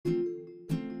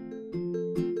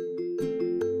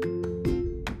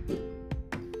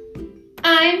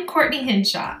Courtney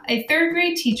Hinshaw, a third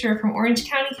grade teacher from Orange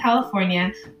County,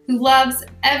 California, who loves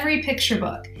every picture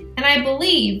book, and I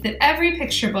believe that every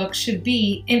picture book should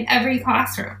be in every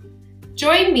classroom.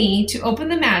 Join me to open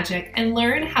the magic and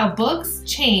learn how books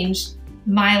changed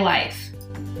my life.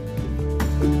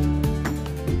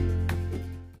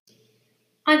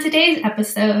 On today's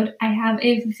episode, I have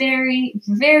a very,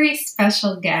 very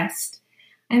special guest.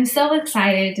 I'm so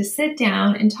excited to sit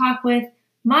down and talk with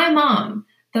my mom,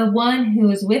 the one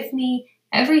who is with me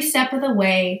every step of the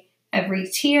way, every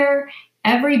tier,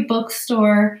 every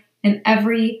bookstore, and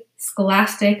every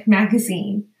Scholastic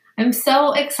magazine. I'm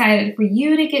so excited for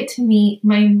you to get to meet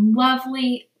my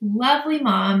lovely, lovely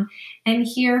mom and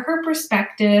hear her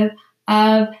perspective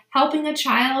of helping a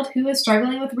child who is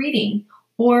struggling with reading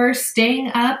or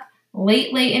staying up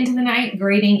late into the night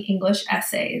grading English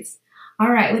essays.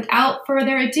 All right, without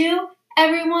further ado,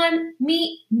 everyone,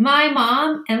 meet my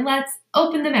mom and let's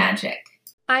open the magic.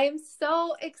 I am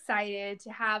so excited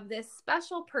to have this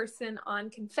special person on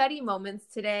Confetti Moments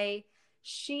today.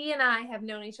 She and I have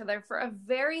known each other for a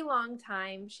very long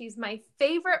time. She's my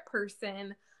favorite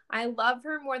person. I love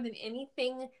her more than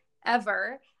anything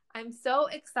ever. I'm so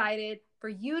excited for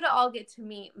you to all get to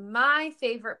meet my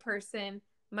favorite person,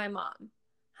 my mom.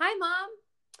 Hi, Mom.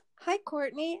 Hi,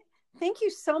 Courtney. Thank you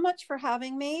so much for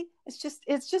having me. It's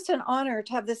just an honor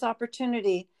to have this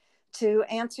opportunity to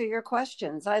answer your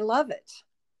questions. I love it.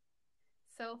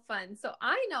 So fun. So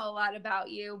I know a lot about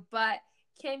you, but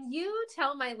can you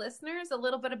tell my listeners a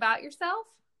little bit about yourself?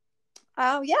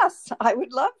 Oh, yes, I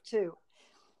would love to.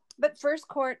 But first,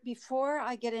 Court, before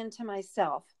I get into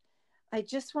myself, I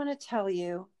just want to tell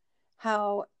you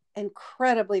how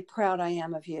incredibly proud I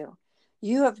am of you.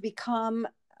 You have become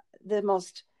the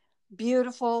most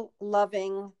beautiful,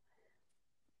 loving,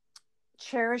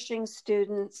 cherishing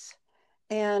students,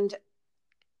 and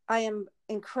I am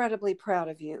incredibly proud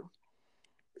of you.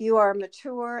 You are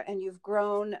mature and you've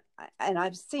grown, and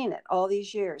I've seen it all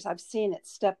these years. I've seen it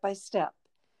step by step.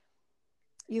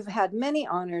 You've had many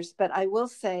honors, but I will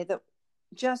say that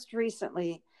just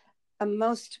recently, a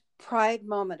most pride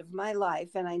moment of my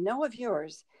life, and I know of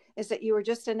yours, is that you were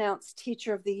just announced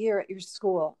Teacher of the Year at your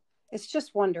school. It's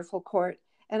just wonderful, Court.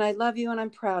 And I love you and I'm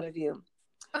proud of you.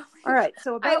 Oh, all right.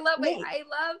 So about me.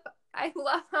 I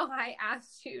love how I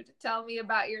asked you to tell me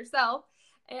about yourself.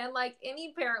 And like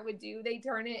any parent would do, they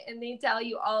turn it and they tell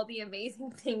you all the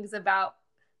amazing things about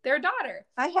their daughter.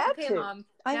 I had okay, to. Mom.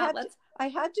 I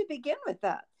had to begin with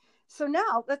that. So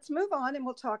now let's move on and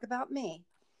we'll talk about me.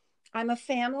 I'm a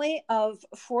family of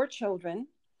 4 children.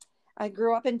 I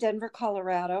grew up in Denver,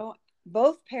 Colorado.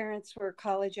 Both parents were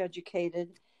college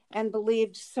educated and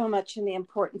believed so much in the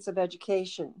importance of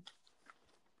education.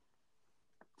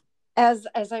 As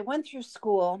I went through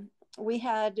school, we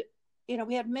had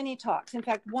many talks. In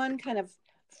fact, one kind of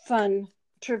fun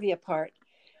trivia part.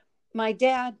 My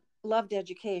dad loved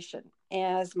education,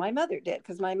 as my mother did,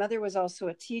 because my mother was also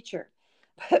a teacher.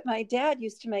 But my dad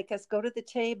used to make us go to the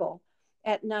table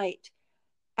at night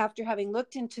after having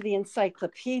looked into the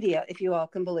encyclopedia, if you all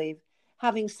can believe,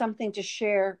 having something to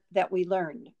share that we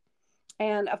learned.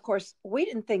 And of course, we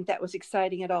didn't think that was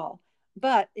exciting at all,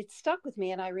 but it stuck with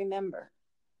me and I remember.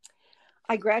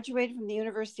 I graduated from the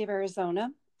University of Arizona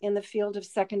in the field of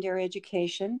secondary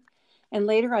education. And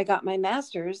later I got my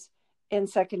master's in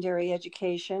secondary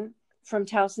education from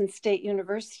Towson State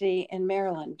University in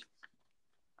Maryland.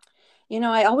 You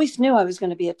know, I always knew I was going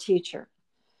to be a teacher.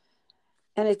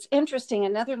 And it's interesting,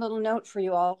 another little note for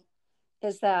you all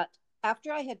is that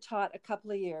after I had taught a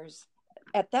couple of years,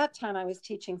 at that time I was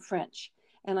teaching French,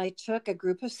 and I took a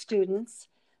group of students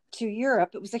to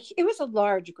Europe. It was a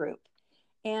large group.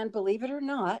 And believe it or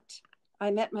not,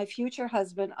 I met my future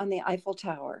husband on the Eiffel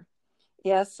Tower.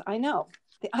 Yes, I know,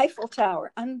 the Eiffel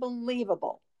Tower,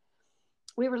 unbelievable.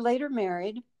 We were later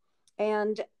married,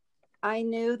 and I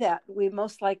knew that we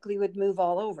most likely would move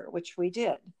all over, which we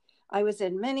did. I was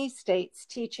in many states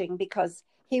teaching because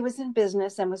he was in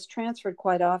business and was transferred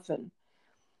quite often.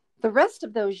 The rest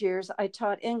of those years, I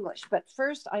taught English, but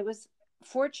first I was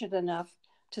fortunate enough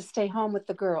to stay home with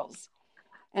the girls.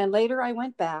 And later I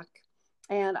went back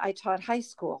and I taught high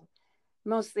school,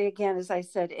 mostly, again, as I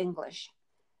said, English.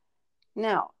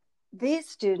 Now, these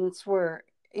students were,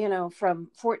 from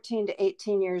 14 to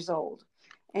 18 years old,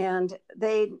 and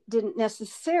they didn't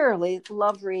necessarily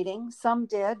love reading. Some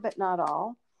did, but not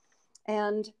all.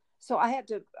 And so I had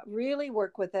to really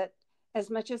work with it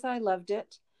as much as I loved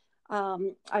it.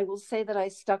 I will say that I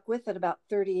stuck with it about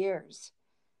 30 years.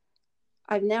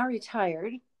 I'm now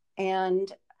retired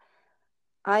and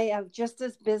I have just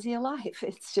as busy a life.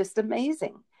 It's just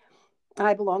amazing.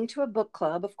 I belong to a book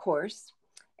club, of course,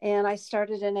 And I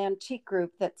started an antique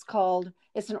group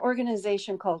it's an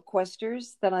organization called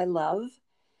Questers that I love.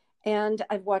 And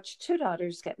I've watched 2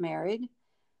 daughters get married.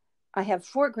 I have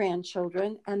 4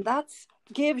 grandchildren, and that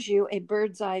gives you a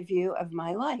bird's eye view of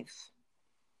my life.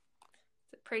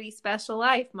 It's a pretty special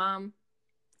life, Mom.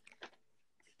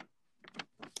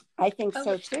 I think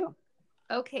so too.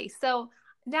 Okay, so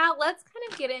now let's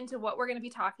kind of get into what we're going to be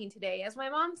talking today. As my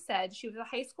mom said, she was a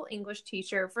high school English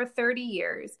teacher for 30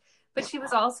 years, but she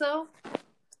was also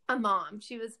a mom.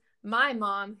 She was my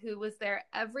mom who was there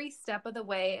every step of the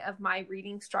way of my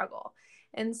reading struggle.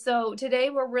 And so today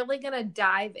we're really going to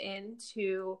dive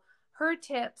into her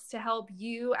tips to help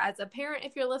you as a parent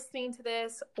if you're listening to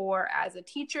this, or as a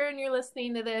teacher and you're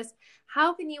listening to this.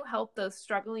 How can you help those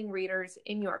struggling readers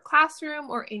in your classroom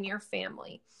or in your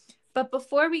family? But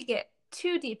before we get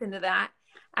too deep into that,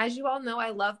 as you all know, I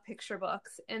love picture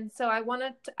books. And so I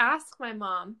wanted to ask my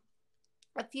mom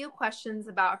a few questions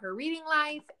about her reading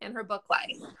life and her book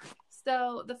life.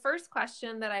 So the first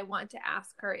question that I want to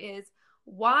ask her is,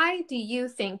 why do you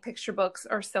think picture books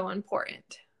are so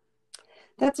important?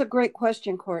 That's a great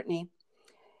question, Courtney.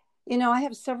 You know, I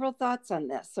have several thoughts on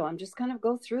this, so I'm just going to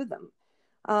go through them.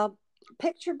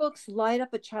 Picture books light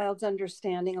up a child's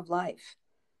understanding of life.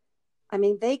 I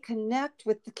mean, they connect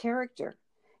with the character,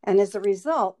 and as a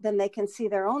result, then they can see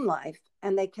their own life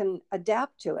and they can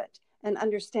adapt to it and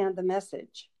understand the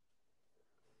message.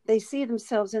 They see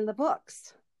themselves in the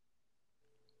books.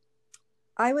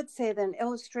 I would say that an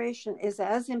illustration is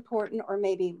as important or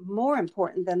maybe more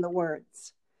important than the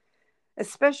words,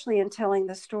 especially in telling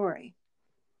the story.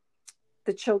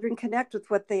 The children connect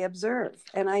with what they observe,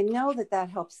 and I know that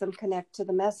that helps them connect to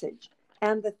the message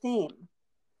and the theme.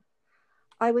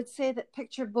 I would say that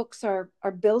picture books are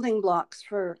building blocks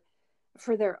for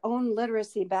their own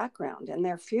literacy background and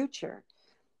their future.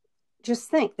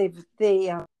 Just think, they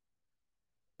have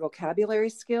vocabulary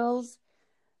skills,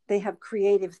 they have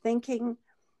creative thinking,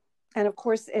 and of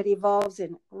course it evolves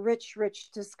in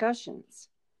rich discussions.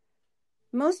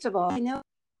 Most of all, I know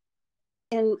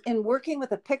in working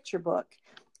with a picture book,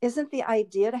 isn't the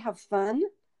idea to have fun?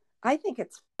 I think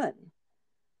it's fun.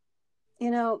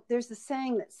 You know, there's a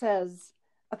saying that says,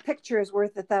 a picture is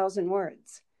worth 1,000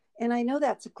 words. And I know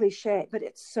that's a cliche, but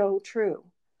it's so true.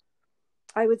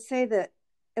 I would say that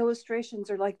illustrations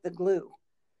are like the glue.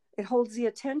 It holds the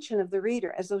attention of the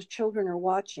reader as those children are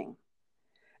watching.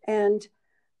 And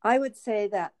I would say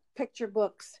that picture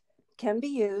books can be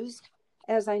used,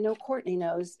 as I know Courtney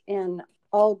knows, in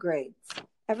all grades,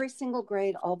 every single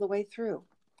grade all the way through.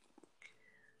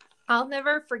 I'll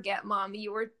never forget, Mom,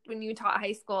 when you taught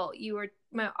high school,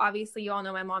 obviously you all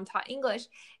know my mom taught English,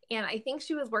 and I think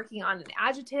she was working on an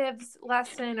adjectives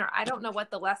lesson, or I don't know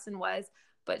what the lesson was,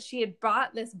 but she had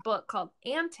bought this book called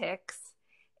Antics,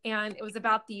 and it was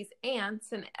about these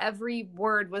ants, and every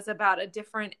word was about a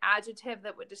different adjective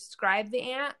that would describe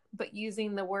the ant, but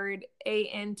using the word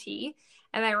A-N-T.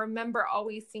 And I remember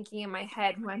always thinking in my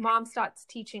head, when my mom starts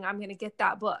teaching, I'm going to get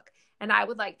that book. And I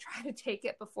would try to take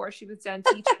it before she was done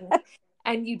teaching.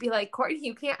 And you'd be like, Courtney,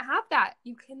 you can't have that.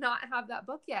 You cannot have that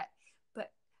book yet.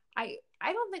 But I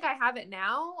don't think I have it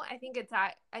now. I think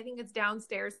it's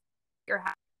downstairs.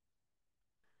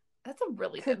 That's a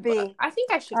really good book. I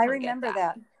think I should. I remember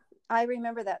that. I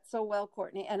remember that so well,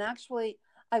 Courtney. And actually,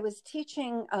 I was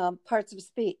teaching parts of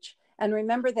speech, and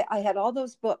remember that I had all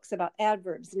those books about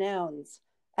adverbs, nouns,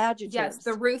 adjectives. Yes,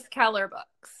 the Ruth Keller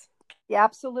books. Yeah,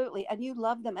 absolutely. And you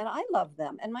love them, and I love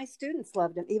them, and my students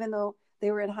loved them, even though they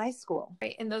were in high school.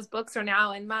 Right, and those books are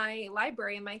now in my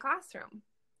library in my classroom.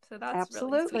 So that's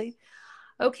absolutely really sweet.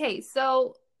 Okay,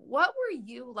 so what were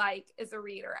you like as a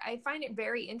reader? I find it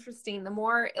very interesting. The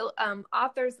more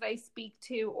authors that I speak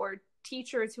to, or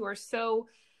teachers who are so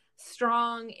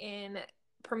strong in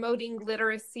promoting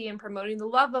literacy and promoting the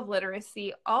love of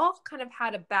literacy, all kind of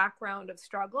had a background of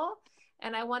struggle.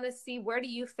 And I want to see, where do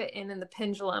you fit in the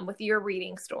pendulum with your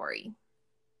reading story?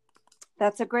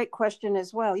 That's a great question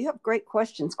as well. You have great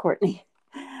questions, Courtney.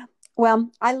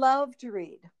 Well, I love to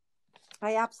read.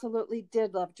 I absolutely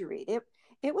did love to read.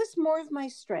 It was more of my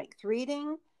strength.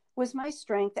 Reading was my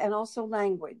strength, and also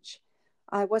language.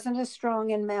 I wasn't as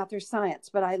strong in math or science,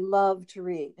 but I loved to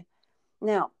read.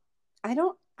 Now, I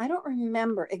don't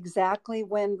remember exactly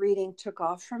when reading took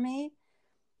off for me.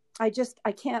 I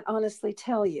can't honestly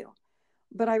tell you.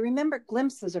 But I remember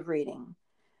glimpses of reading.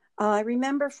 I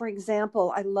remember, for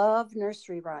example, I love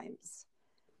nursery rhymes.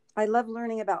 I love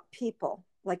learning about people,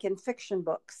 like in fiction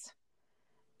books.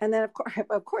 And then,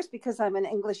 of course, because I'm an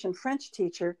English and French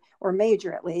teacher, or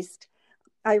major at least,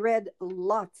 I read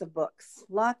lots of books,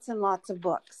 lots and lots of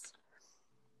books.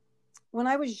 when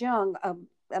I was young,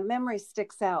 a memory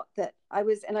sticks out that I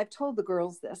was, and I've told the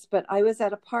girls this, but I was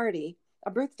at a party,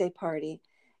 a birthday party,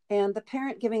 and the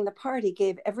parent giving the party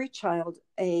gave every child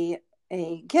a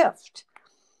gift.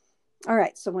 All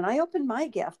right. So when I opened my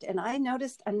gift and I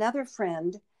noticed another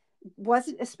friend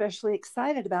wasn't especially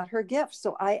excited about her gift,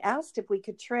 so I asked if we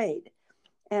could trade.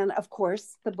 And of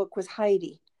course, the book was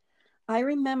Heidi. I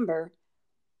remember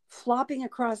flopping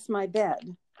across my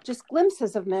bed, just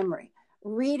glimpses of memory,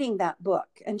 reading that book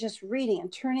and just reading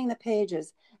and turning the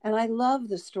pages. And I love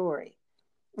the story.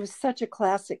 It was such a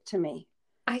classic to me.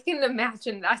 I can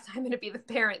imagine that I'm going to be the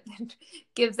parent that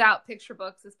gives out picture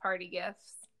books as party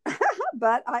gifts.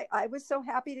 But I was so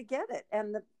happy to get it.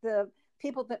 And the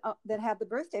people that had the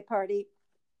birthday party,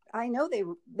 I know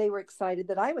they were excited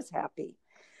that I was happy.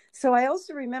 So I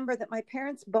also remember that my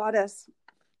parents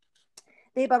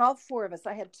they bought all four of us.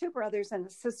 I had two brothers and a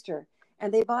sister,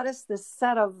 and they bought us this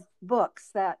set of books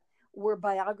that were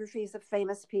biographies of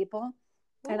famous people.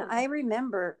 Ooh. And I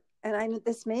remember,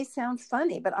 this may sound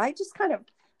funny, but I just kind of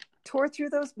tore through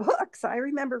those books. I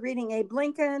remember reading Abe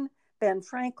Lincoln, Ben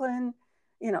Franklin,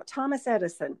 Thomas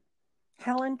Edison,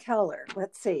 Helen Keller,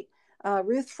 let's see,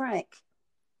 Ruth Frank,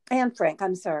 Anne Frank,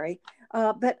 I'm sorry.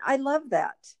 But I love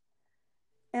that.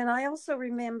 And I also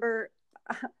remember,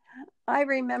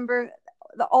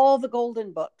 all the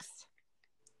golden books.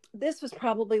 This was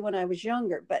probably when I was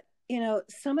younger, but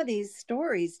some of these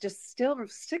stories just still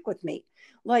stick with me.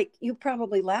 Like, you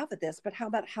probably laugh at this, but how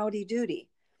about Howdy Doody?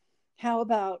 How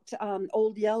about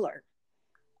Old Yeller,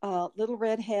 Little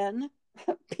Red Hen,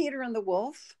 Peter and the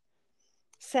Wolf,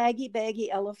 Saggy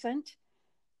Baggy Elephant?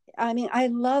 I mean, I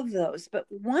love those, but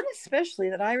one especially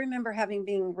that I remember having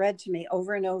being read to me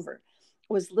over and over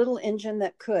was Little Injun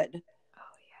That Could.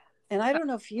 And I don't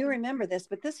know if you remember this,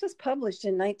 but this was published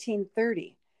in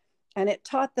 1930, and it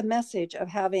taught the message of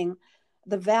having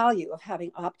the value of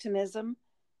having optimism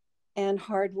and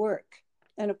hard work.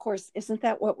 And of course, isn't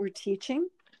that what we're teaching?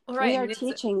 Right. We are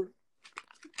teaching.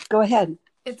 Go ahead.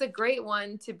 It's a great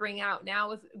one to bring out now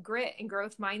with grit and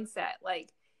growth mindset.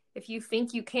 Like, if you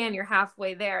think you can, you're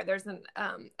halfway there. There's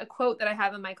a quote that I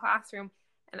have in my classroom,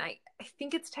 and I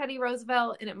think it's Teddy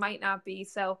Roosevelt, and it might not be.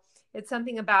 So it's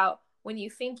something about, when you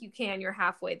think you can, you're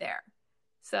halfway there.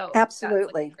 So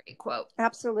absolutely, that's a great quote.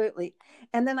 Absolutely.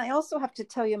 And then I also have to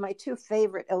tell you my two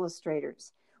favorite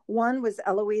illustrators. One was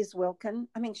Eloise Wilkin.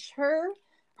 I mean,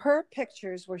 her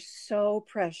pictures were so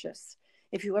precious.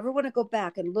 If you ever want to go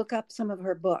back and look up some of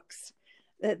her books,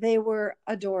 they were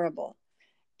adorable.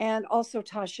 And also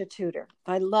Tasha Tudor.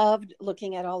 I loved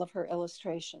looking at all of her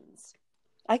illustrations.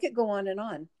 I could go on and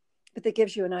on, but that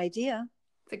gives you an idea.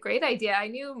 It's a great idea. I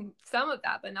knew some of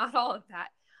that, but not all of that.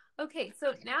 Okay,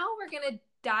 so now we're going to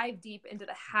dive deep into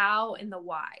the how and the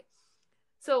why.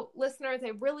 So listeners,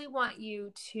 I really want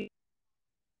you to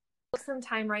take some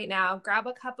time right now, grab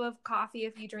a cup of coffee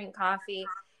if you drink coffee,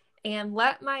 and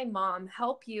let my mom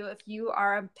help you if you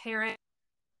are a parent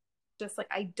just like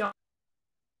I don't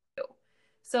do.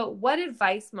 So what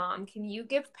advice, Mom, can you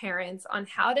give parents on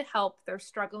how to help their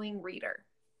struggling reader?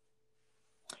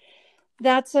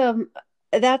 That's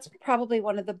probably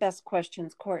one of the best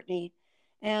questions, Courtney.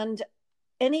 And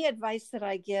any advice that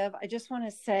I give, I just want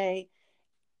to say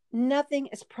nothing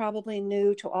is probably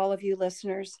new to all of you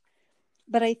listeners,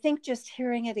 but I think just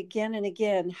hearing it again and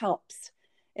again helps.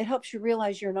 It helps you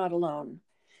realize you're not alone.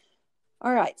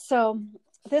 All right. So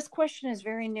this question is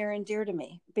very near and dear to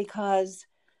me because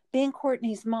being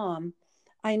Courtney's mom,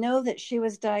 I know that she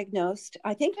was diagnosed,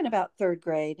 I think in about third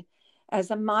grade,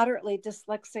 as a moderately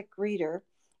dyslexic reader.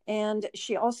 And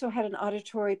she also had an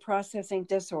auditory processing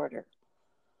disorder.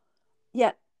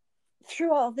 Yet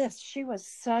through all this, she was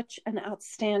such an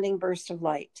outstanding burst of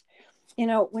light.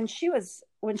 When she was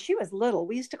little,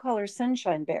 we used to call her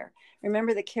Sunshine Bear.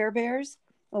 Remember the Care Bears?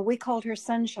 Well, we called her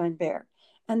Sunshine Bear.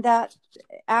 And that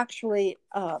actually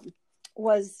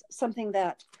was something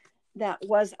that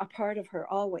was a part of her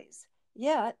always.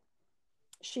 Yet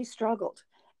she struggled.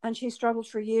 And she struggled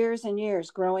for years and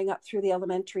years growing up through the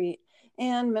elementary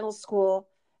and middle school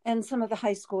and some of the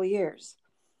high school years.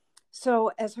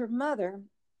 So as her mother,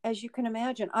 as you can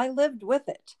imagine, I lived with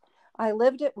it. I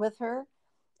lived it with her.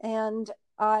 And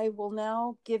I will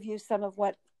now give you some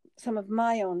of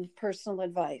my own personal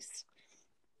advice.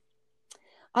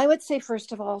 I would say,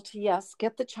 first of all,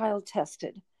 get the child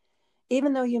tested.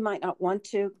 Even though you might not want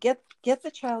to, get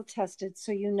the child tested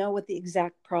so you know what the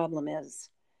exact problem is.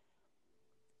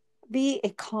 Be a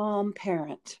calm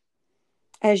parent.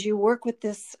 As you work with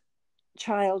this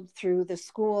child through the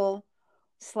school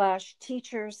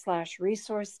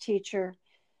 /teacher/resource teacher,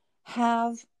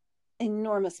 have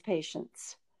enormous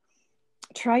patience.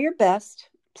 Try your best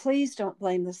Please don't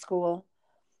blame the school,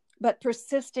 but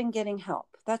persist in getting help.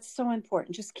 That's so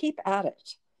important. Just keep at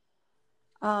it.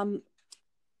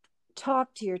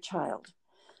 Talk to your child.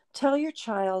 Tell your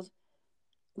child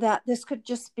that this could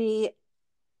just be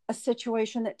a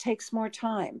situation that takes more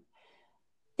time.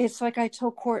 It's like I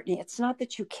told Courtney, it's not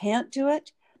that you can't do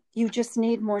it. You just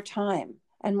need more time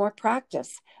and more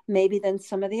practice, maybe than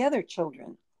some of the other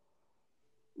children.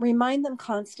 Remind them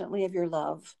constantly of your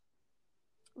love.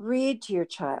 Read to your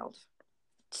child.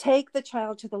 Take the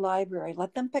child to the library.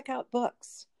 Let them pick out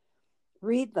books.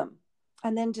 Read them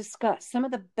and then discuss. Some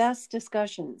of the best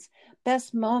discussions,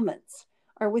 best moments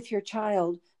are with your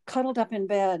child cuddled up in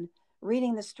bed,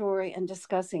 reading the story and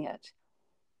discussing it.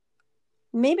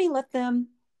 Maybe let them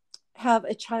have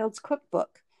a child's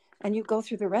cookbook and you go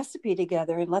through the recipe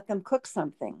together and let them cook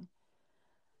something.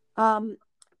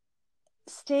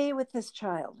 Stay with this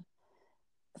child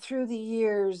through the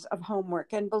years of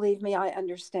homework. And believe me, I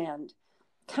understand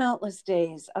countless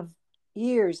days of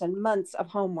years and months of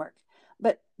homework,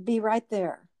 but be right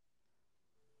there.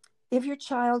 If your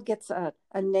child gets a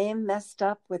name messed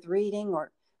up with reading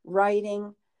or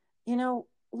writing,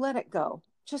 let it go.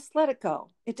 Just let it go.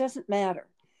 It doesn't matter.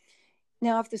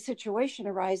 Now, if the situation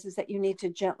arises that you need to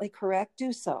gently correct,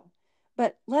 do so.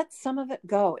 But let some of it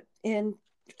go. In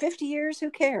 50 years,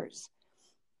 who cares?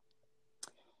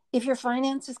 If your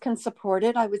finances can support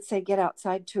it, I would say get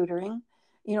outside tutoring.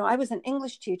 I was an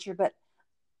English teacher, but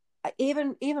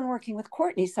even working with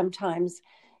Courtney, sometimes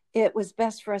it was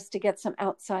best for us to get some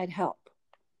outside help.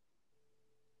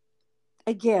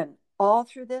 Again, all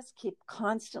through this, keep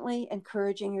constantly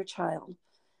encouraging your child.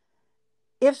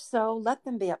 If so, let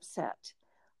them be upset.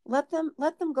 Let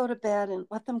them go to bed and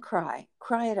let them cry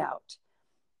it out.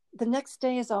 The next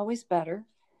day is always better.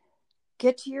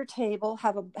 Get to your table,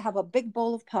 have a big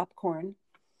bowl of popcorn,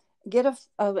 get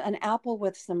an apple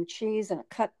with some cheese and a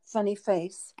cut funny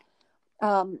face.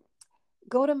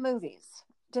 Go to movies,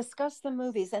 discuss the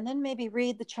movies, and then maybe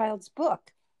read the child's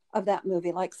book of that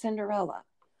movie, like Cinderella.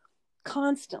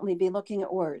 Constantly be looking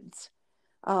at words.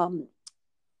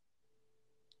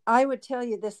 I would tell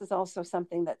you this is also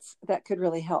something that could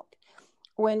really help.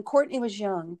 When Courtney was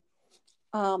young,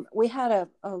 we had a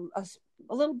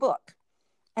little book,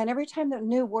 and every time the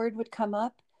new word would come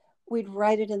up, we'd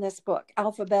write it in this book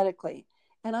alphabetically.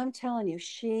 And I'm telling you,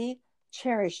 she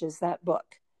cherishes that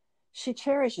book. She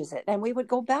cherishes it. And we would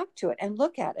go back to it and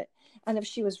look at it. And if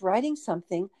she was writing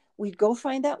something, we'd go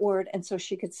find that word, and so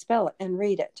she could spell it and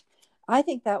read it. I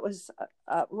think that was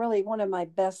really one of my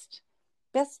best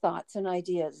thoughts and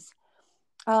ideas.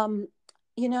 Have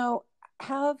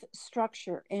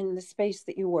structure in the space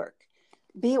that you work.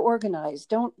 Be organized.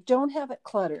 Don't have it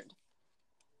cluttered.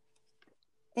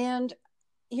 And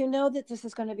that this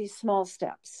is going to be small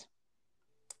steps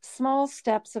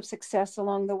of success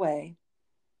along the way.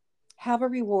 Have a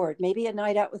reward, maybe a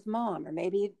night out with mom or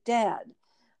maybe dad.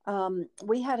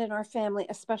 We had in our family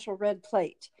a special red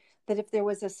plate that if there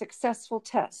was a successful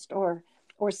test or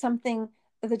something,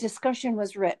 the discussion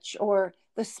was rich or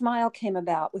the smile came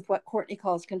about with what Courtney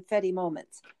calls confetti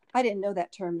moments. I didn't know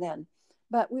that term then,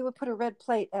 but we would put a red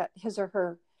plate at his or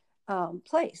her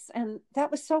place. And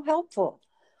that was so helpful.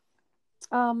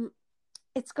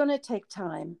 It's going to take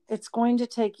time. It's going to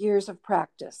take years of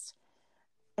practice.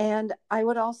 And I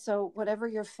would also, whatever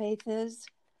your faith is,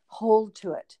 hold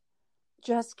to it.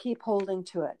 Just keep holding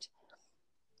to it.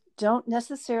 Don't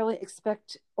necessarily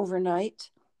expect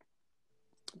overnight,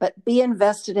 but be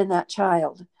invested in that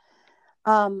child.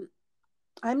 I'm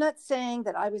not saying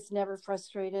that I was never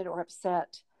frustrated or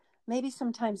upset, maybe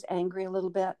sometimes angry a little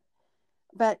bit,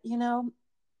 but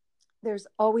there's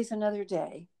always another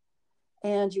day.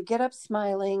 And you get up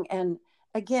smiling, and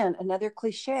again, another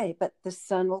cliche, but the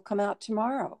sun will come out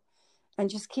tomorrow. And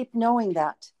just keep knowing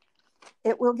that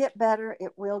it will get better.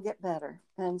 It will get better.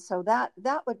 And so that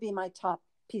would be my top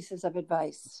pieces of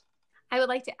advice. I would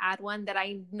like to add one that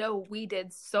I know we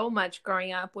did so much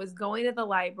growing up was going to the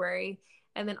library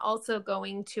and then also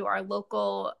going to our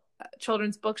local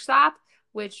children's bookshop,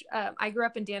 which I grew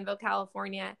up in Danville,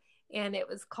 California, and it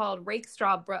was called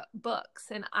Rakestraw Books.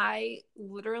 And I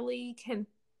literally can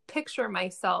picture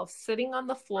myself sitting on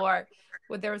the floor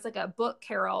where there was like a book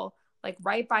carol like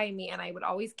right by me, and I would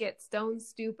always get Stone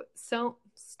Soup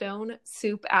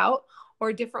out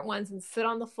or different ones and sit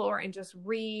on the floor and just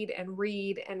read and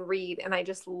read and read. And I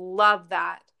just love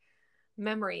that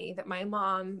memory that my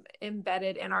mom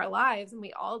embedded in our lives, and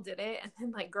we all did it. And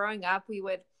then like growing up, we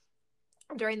would,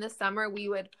 during the summer, we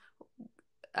would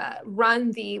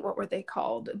run what were they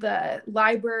called? The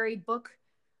library book.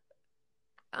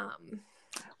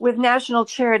 With National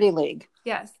Charity League.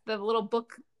 Yes, the little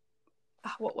book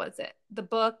what was it? The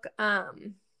book, I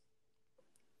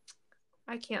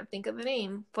can't think of the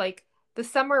name, like the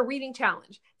summer reading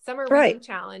challenge, Right.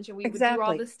 and we would do all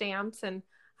Exactly. the stamps, and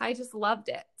I just loved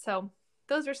it. So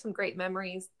those are some great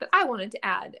memories that I wanted to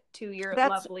add to your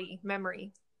That's lovely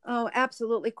memory. Oh,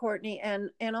 absolutely, Courtney.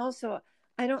 And also,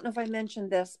 I don't know if I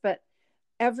mentioned this, but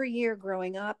every year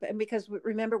growing up, and because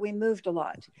remember we moved a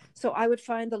lot, so I would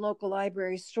find the local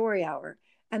library story hour,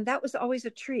 and that was always a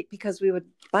treat because we would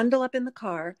bundle up in the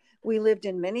car. We lived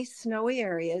in many snowy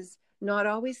areas, not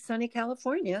always sunny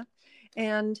California,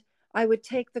 and I would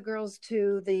take the girls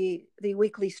to the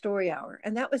weekly story hour,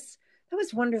 and that was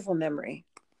wonderful memory.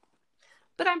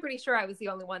 But I'm pretty sure I was the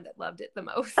only one that loved it the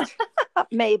most.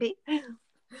 Maybe.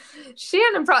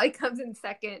 Shannon probably comes in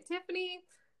second. Tiffany,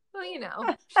 well,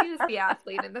 she was the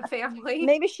athlete in the family.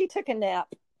 Maybe she took a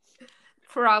nap.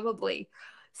 Probably.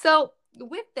 So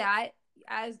with that,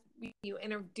 as you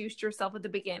introduced yourself at the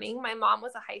beginning, my mom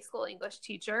was a high school English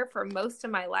teacher for most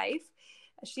of my life.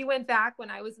 She went back when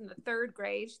I was in the third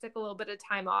grade. She took a little bit of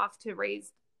time off to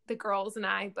raise the girls and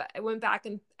I, but I went back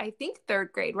in, I think,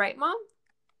 third grade, right, Mom?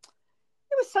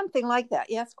 It was something like that.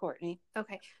 Yes, Courtney.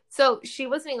 Okay. So she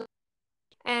was an English,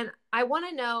 and I want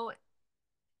to know,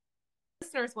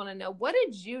 listeners want to know, what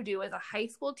did you do as a high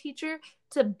school teacher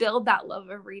to build that love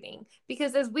of reading?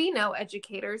 Because as we know,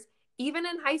 educators, even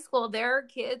in high school, there are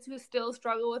kids who still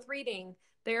struggle with reading.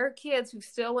 There are kids who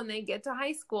still, when they get to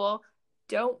high school,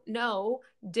 don't know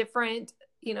different,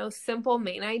 simple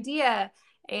main idea.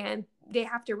 And they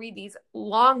have to read these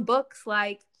long books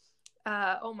like,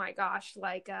 oh my gosh,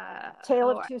 like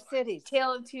Tale of Two Cities.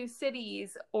 Tale of Two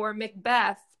Cities, or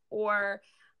Macbeth, or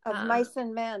Of Mice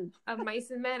and Men. Of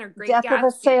Mice and Men, or Great Death Gatsby. of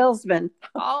a Salesman.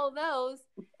 All of those.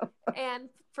 And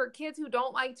for kids who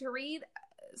don't like to read,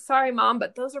 sorry, Mom,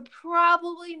 but those are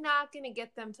probably not going to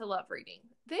get them to love reading.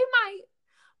 They might.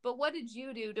 But what did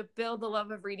you do to build the love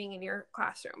of reading in your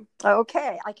classroom?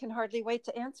 Okay, I can hardly wait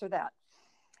to answer that.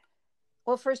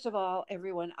 Well, first of all,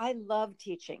 everyone, I love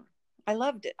teaching. I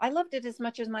loved it. I loved it as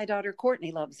much as my daughter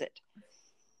Courtney loves it.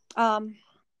 I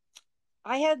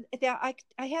had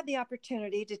the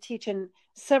opportunity to teach in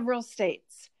several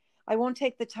states. I won't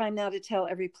take the time now to tell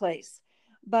every place,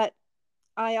 but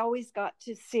I always got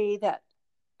to see that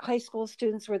high school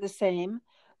students were the same,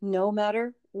 no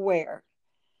matter where.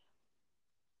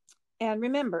 And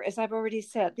remember, as I've already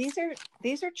said, these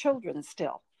are children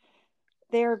still.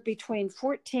 They're between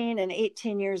 14 and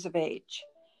 18 years of age.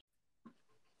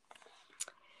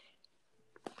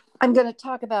 I'm going to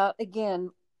talk about,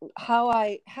 again, how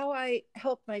I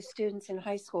help my students in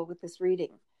high school with this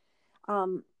reading.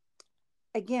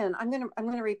 Again, I'm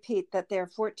going to repeat that they're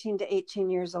 14 to 18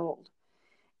 years old.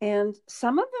 And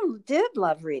some of them did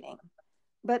love reading,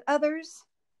 but others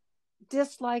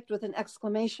disliked, with an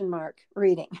exclamation mark,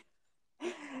 reading.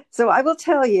 So I will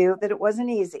tell you that it wasn't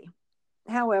easy.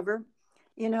 However,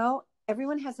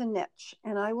 everyone has a niche.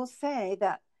 And I will say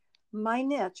that my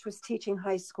niche was teaching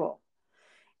high school.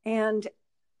 And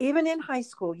even in high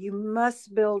school, you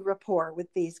must build rapport with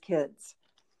these kids.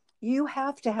 You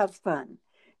have to have fun.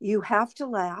 You have to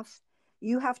laugh.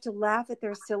 You have to laugh at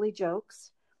their silly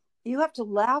jokes. You have to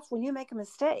laugh when you make a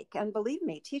mistake. And believe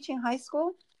me, teaching high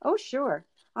school, oh, sure,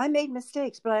 I made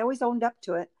mistakes, but I always owned up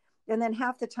to it. And then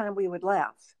half the time we would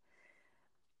laugh.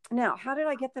 Now, how did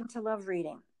I get them to love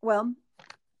reading? Well,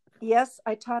 yes,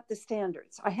 I taught the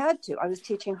standards. I had to. I was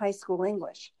teaching high school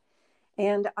English.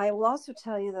 And I will also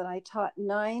tell you that I taught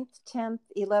 9th, 10th,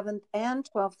 11th, and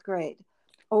 12th grade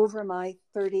over my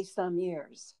 30-some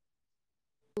years.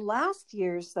 The last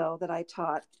years, though, that I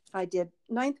taught, I did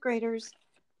 9th graders,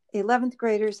 11th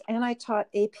graders, and I taught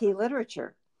AP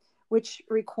Literature, which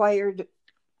required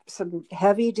some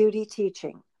heavy-duty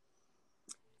teaching.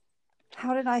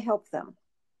 How did I help them?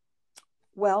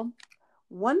 Well,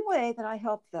 one way that I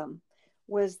helped them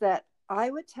was that I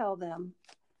would tell them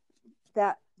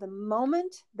that the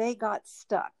moment they got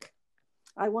stuck,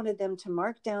 I wanted them to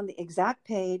mark down the exact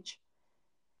page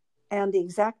and the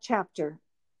exact chapter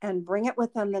and bring it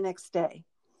with them the next day.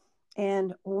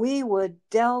 And we would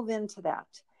delve into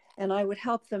that. And I would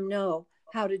help them know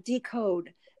how to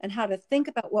decode and how to think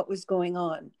about what was going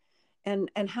on,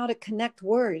 and how to connect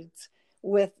words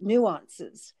with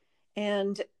nuances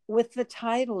and with the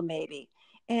title maybe.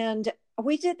 And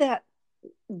we did that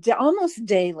almost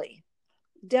daily,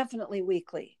 definitely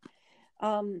weekly.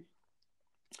 I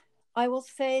will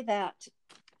say that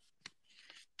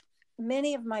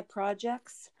many of my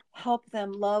projects help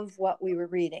them love what we were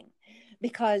reading,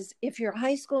 because if you're a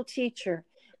high school teacher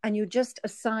and you just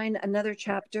assign another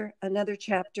chapter, and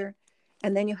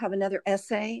then you have another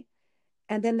essay,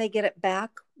 and then they get it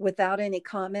back without any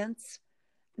comments,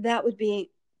 that would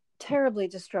be terribly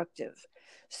destructive.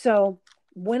 So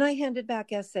when I handed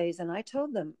back essays, and I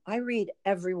told them, I read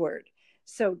every word.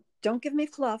 So don't give me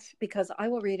fluff, because I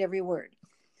will read every word.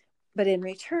 But in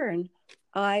return,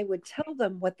 I would tell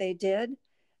them what they did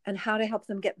and how to help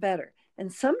them get better.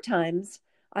 And sometimes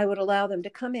I would allow them to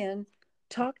come in,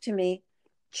 talk to me,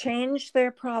 change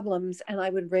their problems, and I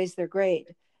would raise their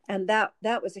grade. And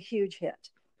that was a huge hit.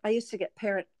 I used to get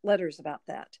parent letters about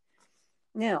that.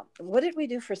 Now, what did we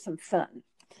do for some fun?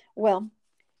 Well,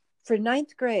 for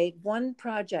ninth grade, one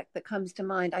project that comes to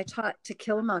mind, I taught To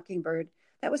Kill a Mockingbird.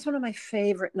 That was one of my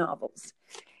favorite novels.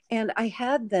 And I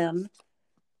had them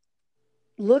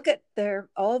look at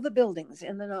all the buildings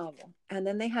in the novel, and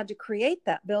then they had to create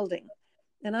that building.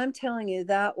 And I'm telling you,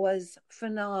 that was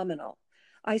phenomenal.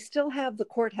 I still have the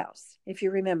courthouse, if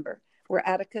you remember, where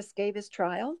Atticus gave his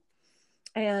trial.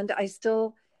 And I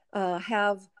still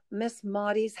have Miss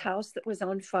Maudie's house that was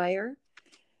on fire.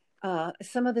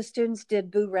 Some of the students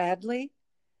did Boo Radley.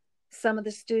 Some of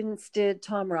the students did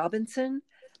Tom Robinson.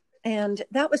 And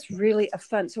that was really a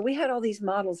fun. So we had all these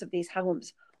models of these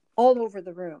homes all over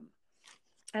the room.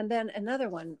 And then another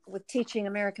one with teaching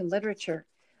American literature.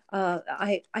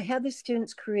 I had the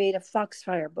students create a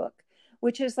Foxfire book,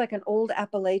 which is like an old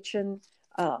Appalachian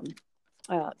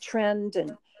trend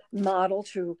and model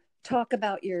to talk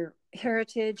about your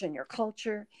heritage and your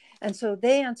culture. And so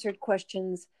they answered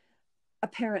questions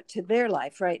apparent to their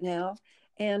life right now,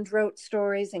 and wrote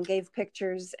stories and gave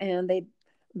pictures, and they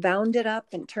bound it up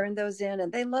and turned those in,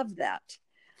 and they loved that.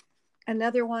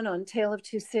 Another one on Tale of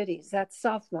Two Cities, that's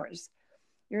sophomores.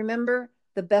 You remember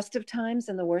the best of times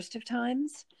and the worst of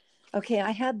times? Okay,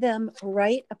 I had them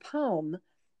write a poem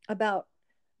about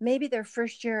maybe their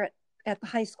first year at the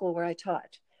high school where I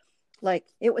taught. Like,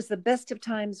 it was the best of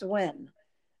times when,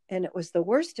 and it was the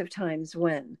worst of times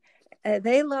when.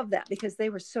 They love that because they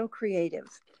were so creative.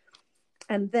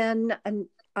 And then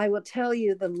I will tell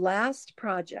you the last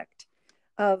project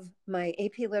of my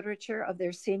AP literature of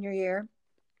their senior year.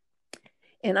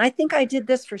 And I think I did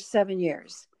this for 7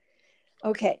 years.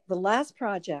 Okay, the last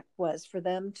project was for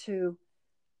them to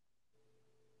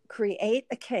create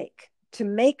a cake, to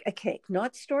make a cake,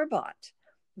 not store-bought,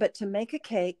 but to make a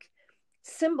cake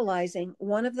symbolizing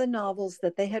one of the novels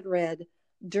that they had read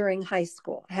during high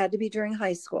school. It had to be during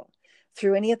high school,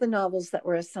 through any of the novels that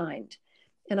were assigned.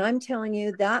 And I'm telling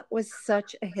you, that was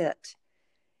such a hit.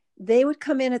 They would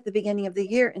come in at the beginning of the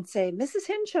year and say, Mrs.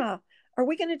 Hinshaw, are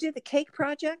we going to do the cake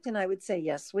project? And I would say,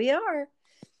 yes, we are.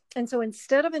 And so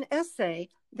instead of an essay,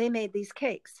 they made these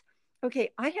cakes.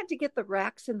 Okay, I had to get the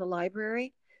racks in the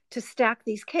library to stack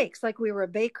these cakes like we were a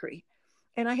bakery.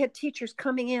 And I had teachers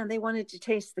coming in, they wanted to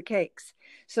taste the cakes.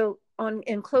 So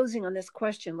in closing on this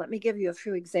question, let me give you a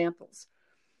few examples.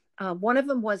 One of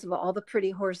them was of all the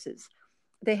pretty horses.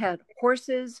 They had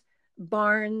horses,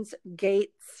 barns,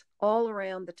 gates, all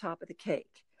around the top of the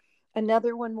cake.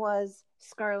 Another one was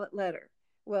Scarlet Letter.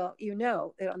 Well, you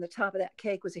know that on the top of that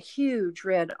cake was a huge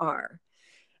red R,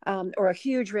 or a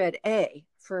huge red A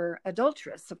for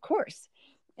adulteress, of course.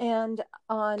 And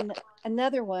on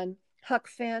another one, Huck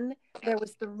Finn, there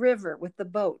was the river with the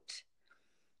boat.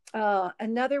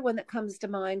 Another one that comes to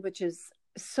mind, which is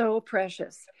so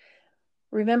precious.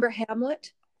 Remember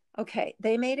Hamlet? Okay,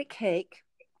 they made a cake,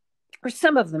 or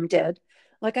some of them did.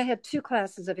 Like, I had 2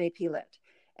 classes of AP Lit,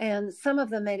 and some of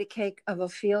them made a cake of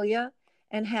Ophelia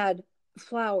and had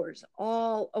flowers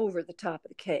all over the top of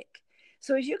the cake.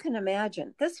 So as you can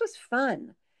imagine, this was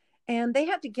fun. And they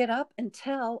had to get up and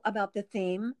tell about the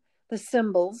theme, the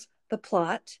symbols, the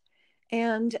plot.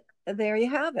 And there you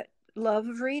have it. Love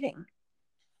of reading.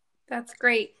 That's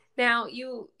great. Now,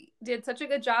 you did such a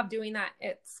good job doing that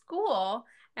at school,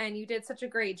 and you did such a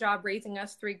great job raising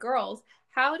us 3 girls.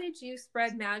 How did you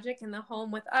spread magic in the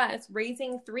home with us,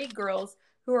 raising 3 girls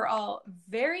who are all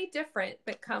very different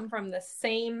but come from the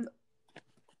same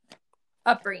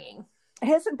upbringing?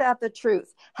 Isn't that the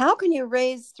truth? How can you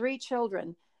raise 3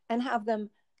 children and have them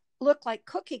look like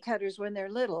cookie cutters when they're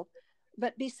little,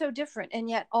 but be so different and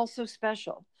yet also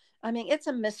special? I mean, it's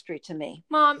a mystery to me.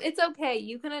 Mom, it's okay.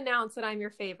 You can announce that I'm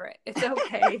your favorite. It's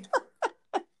okay.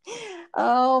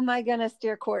 Oh my goodness,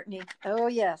 dear Courtney. Oh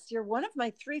yes, you're one of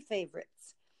my 3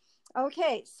 favorites.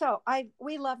 Okay, so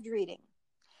we loved reading,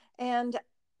 and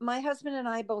my husband and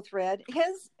I both read.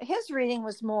 His reading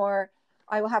was more,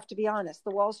 I will have to be honest,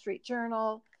 the Wall Street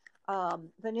Journal,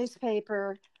 the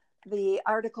newspaper, the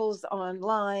articles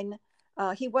online.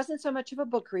 He wasn't so much of a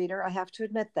book reader, I have to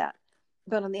admit that.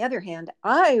 But on the other hand,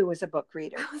 I was a book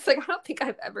reader. I was like, I don't think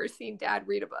I've ever seen Dad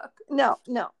read a book. No,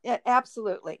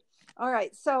 absolutely. All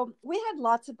right. So we had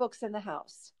lots of books in the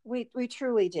house. We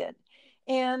truly did.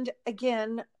 And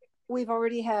again, we've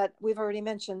already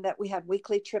mentioned that we had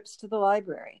weekly trips to the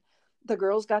library. The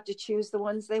girls got to choose the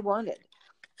ones they wanted.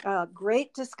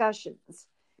 Great discussions.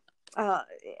 uh,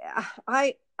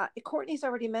 Courtney's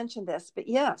already mentioned this, but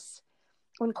yes,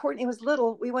 when Courtney was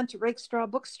little, we went to Rakestraw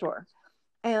Bookstore.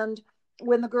 And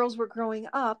when the girls were growing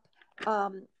up,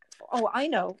 um, oh, I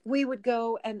know, we would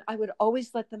go and I would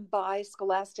always let them buy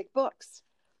Scholastic books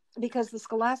because the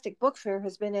Scholastic Book Fair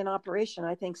has been in operation,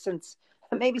 I think, since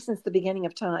the beginning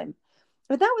of time.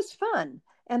 But that was fun.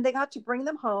 And they got to bring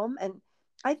them home. And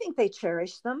I think they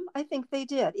cherished them. I think they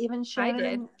did, even I Shannon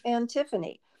did. and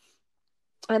Tiffany.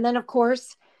 And then, of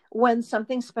course, when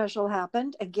something special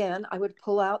happened, again, I would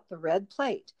pull out the red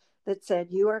plate that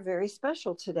said, "You are very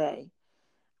special today."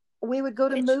 We would go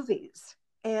to Which movies.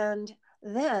 And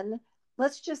then,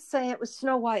 let's just say it was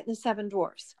Snow White and the Seven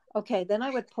Dwarfs. Okay, then I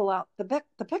would pull out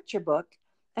the picture book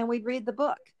and we'd read the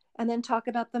book and then talk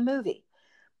about the movie.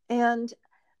 And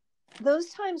those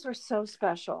times were so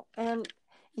special. And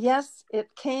yes,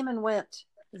 it came and went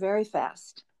very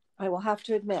fast. I will have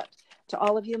to admit to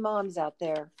all of you moms out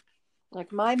there,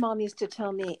 like my mom used to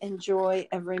tell me, enjoy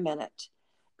every minute.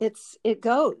 It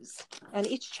goes and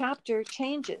each chapter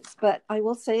changes, but I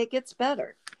will say it gets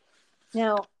better.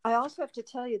 Now, I also have to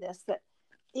tell you this, that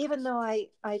even though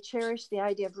I cherish the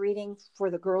idea of reading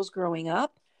for the girls growing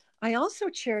up, I also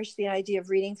cherish the idea of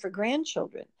reading for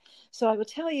grandchildren. So I will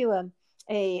tell you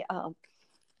a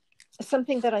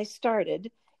something that I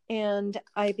started, and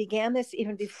I began this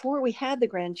even before we had the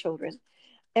grandchildren.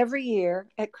 Every year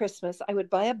at Christmas, I would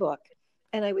buy a book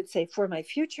and I would say, "For my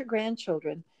future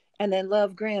grandchildren," and then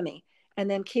 "Love, Grammy," and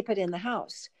then keep it in the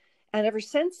house. And ever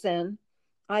since then,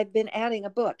 I've been adding a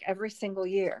book every single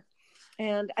year.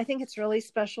 And I think it's really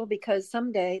special because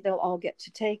someday they'll all get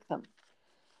to take them.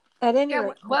 At any Yeah,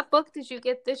 rate, what book did you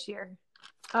get this year?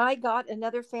 I got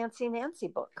another Fancy Nancy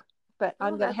book, but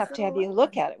I'm Oh, going to that's have to have so you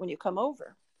look at it when you come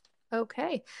over.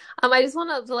 okay. I just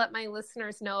wanted to let my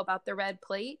listeners know about the Red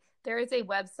Plate. There is a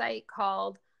website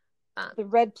called um, The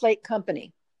Red Plate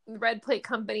Company. Red Plate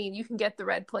Company, and you can get the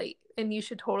Red Plate, and you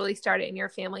should totally start it in your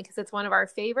family because it's one of our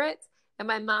favorites. And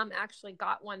my mom actually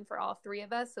got one for all three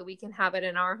of us so we can have it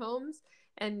in our homes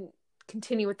and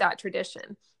continue with that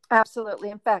tradition.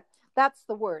 Absolutely. In fact, that's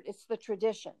the word. It's the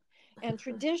tradition. And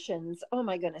traditions, oh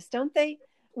my goodness, don't they?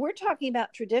 We're talking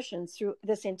about traditions through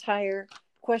this entire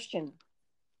question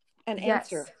and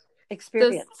answer Yes. So,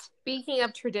 experience. speaking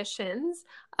of traditions,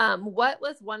 what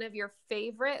was one of your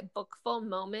favorite bookful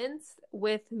moments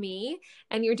with me?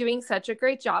 And you're doing such a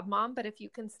great job, Mom. But if you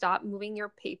can stop moving your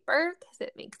paper because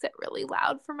it makes it really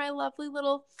loud for my lovely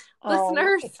little All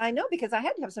listeners. right. I know because I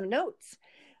had to have some notes.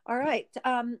 All right.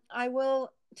 I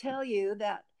will tell you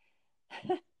that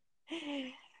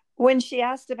when she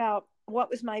asked about what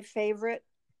was my favorite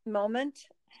moment,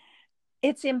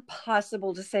 it's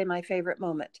impossible to say my favorite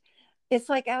moment. It's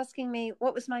like asking me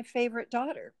what was my favorite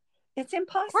daughter. It's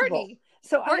impossible. Courtney.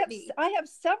 So Courtney. I have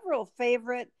several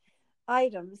favorite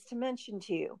items to mention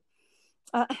to you.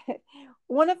 Uh,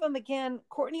 one of them, again,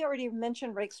 Courtney already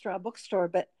mentioned Rakestraw Bookstore,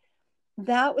 but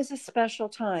that was a special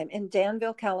time in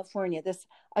Danville, California, this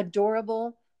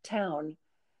adorable town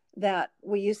that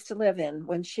we used to live in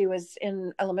when she was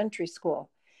in elementary school.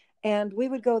 And we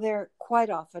would go there quite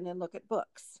often and look at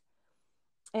books.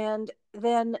 And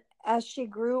then as she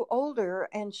grew older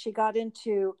and she got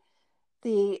into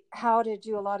the how to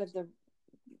do a lot of the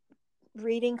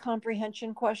reading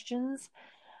comprehension questions,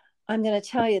 I'm going to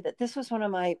tell you that this was one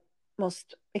of my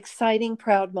most exciting,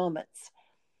 proud moments.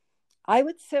 I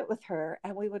would sit with her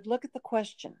and we would look at the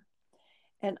question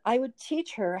and I would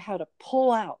teach her how to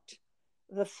pull out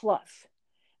the fluff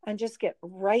and just get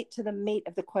right to the meat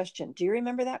of the question. Do you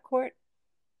remember that, Court?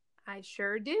 I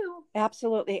sure do.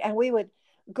 Absolutely. And we would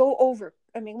go over,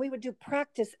 I mean, we would do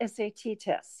practice SAT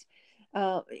tests.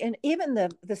 And even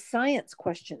the science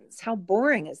questions, how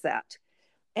boring is that?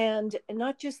 And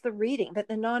not just the reading, but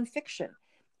the nonfiction.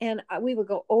 And we would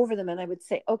go over them and I would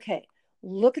say, okay,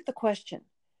 look at the question,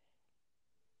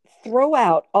 throw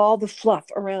out all the fluff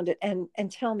around it and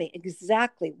tell me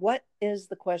exactly what is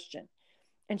the question.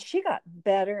 And she got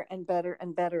better and better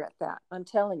and better at that. I'm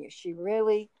telling you, she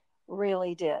really,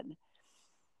 really did.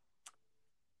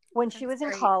 When she That's was in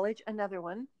great. college, another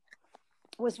one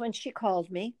was when she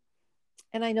called me.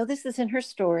 And I know this isn't her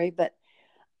story, but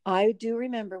I do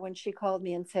remember when she called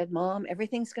me and said, "Mom,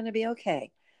 everything's going to be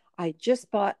okay. I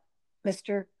just bought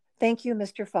Mr. Thank you,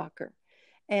 Mr. Fokker."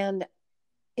 And,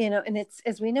 and it's,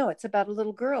 as we know, it's about a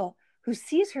little girl who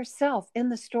sees herself in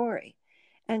the story.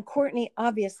 And Courtney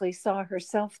obviously saw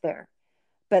herself there,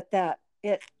 but that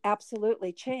it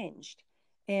absolutely changed.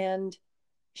 And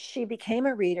she became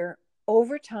a reader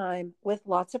over time with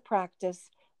lots of practice,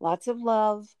 lots of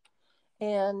love.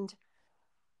 And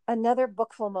another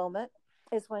bookful moment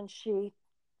is when she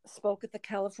spoke at the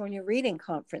California Reading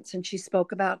Conference, and she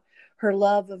spoke about her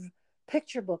love of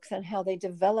picture books and how they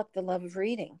developed the love of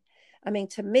reading. I mean,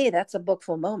 to me, that's a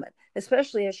bookful moment,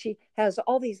 especially as she has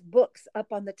all these books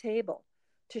up on the table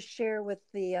to share with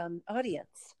the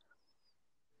audience.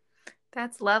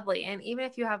 That's lovely. And even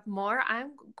if you have more,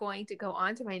 I'm going to go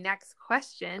on to my next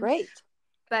question. Great.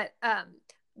 But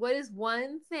what is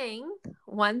one thing?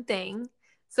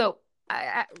 So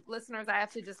listeners, I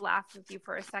have to just laugh with you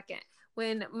for a second.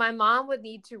 When my mom would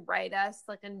need to write us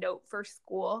like a note for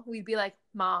school, we'd be like,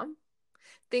 Mom,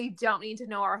 they don't need to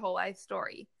know our whole life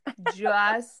story.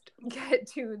 Just get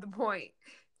to the point.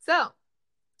 So,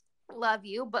 love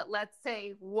you, but let's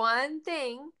say one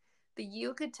thing that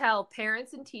you could tell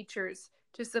parents and teachers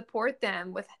to support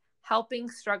them with helping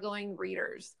struggling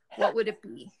readers. What would it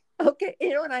be? Okay.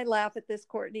 And I laugh at this,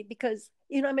 Courtney, because,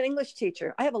 I'm an English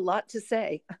teacher. I have a lot to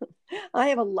say. I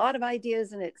have a lot of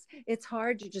ideas, and it's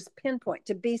hard to just pinpoint,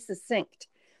 to be succinct.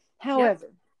 However,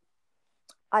 yep.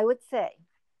 I would say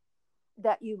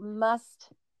that you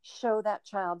must show that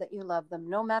child that you love them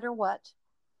no matter what.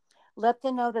 Let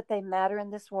them know that they matter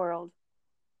in this world.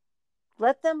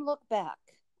 Let them look back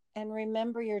and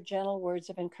remember your gentle words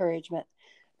of encouragement,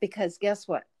 because guess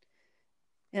what?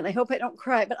 And I hope I don't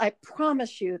cry, but I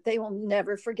promise you they will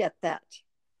never forget that.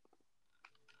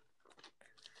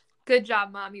 Good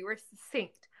job, Mom. You were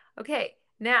succinct. Okay,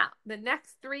 now the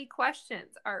next 3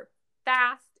 questions are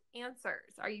fast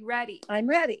answers. Are you ready? I'm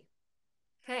ready.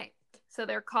 Okay, so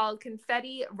they're called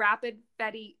rapid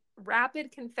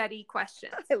confetti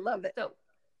questions. I love it. So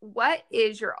what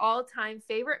is your all-time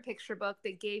favorite picture book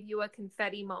that gave you a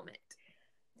confetti moment?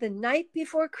 The Night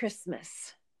Before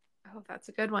Christmas. Oh, that's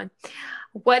a good one.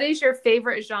 What is your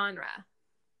favorite genre?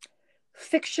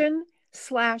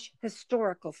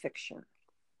 Fiction/historical fiction.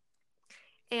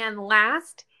 And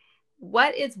last,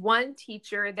 what is one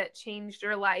teacher that changed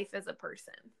your life as a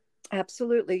person?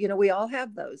 Absolutely. We all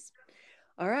have those.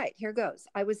 All right, here goes.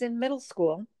 I was in middle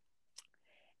school,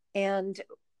 and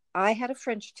I had a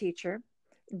French teacher,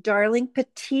 darling,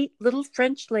 petite little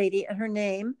French lady, and her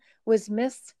name was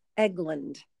Miss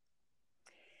Egland.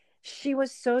 She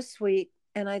was so sweet,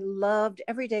 and I loved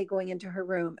every day going into her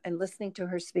room and listening to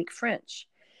her speak French.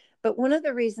 But one of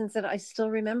the reasons that I still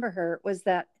remember her was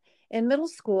that in middle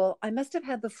school, I must have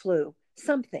had the flu,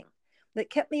 something that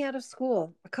kept me out of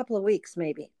school a couple of weeks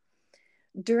maybe.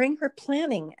 During her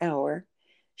planning hour,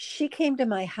 she came to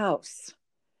my house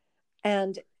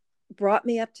and brought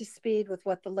me up to speed with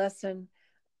what the lesson,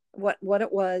 what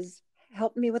it was,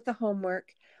 helped me with the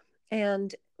homework,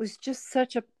 and it was just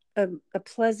such a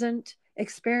pleasant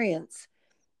experience.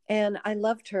 And I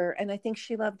loved her, and I think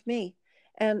she loved me.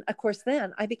 And of course,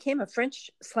 then I became a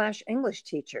French/English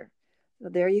teacher. So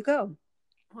there you go.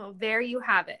 Well, there you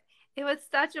have it. It was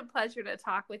such a pleasure to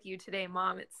talk with you today,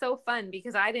 Mom. It's so fun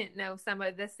because I didn't know some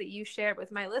of this that you shared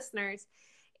with my listeners.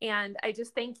 And I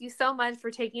just thank you so much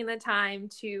for taking the time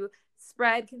to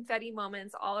spread confetti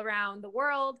moments all around the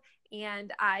world.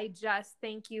 And I just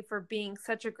thank you for being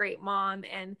such a great mom.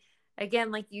 And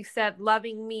again, like you said,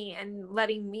 loving me and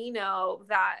letting me know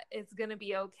that it's going to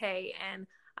be okay. And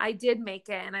I did make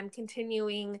it, and I'm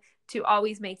continuing to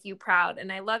always make you proud.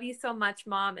 And I love you so much,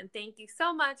 Mom. And thank you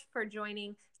so much for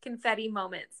joining Confetti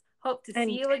Moments. Hope to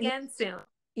see you again soon.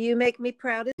 You make me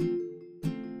proud.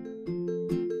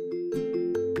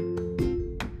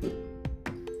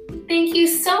 Thank you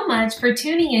so much for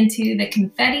tuning into the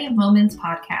Confetti Moments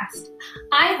podcast.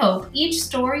 I hope each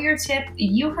story or tip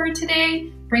you heard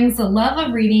today brings the love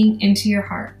of reading into your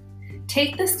heart.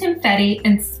 Take this confetti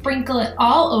and sprinkle it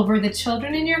all over the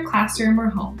children in your classroom or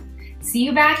home. See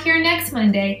you back here next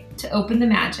Monday to open the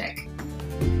magic.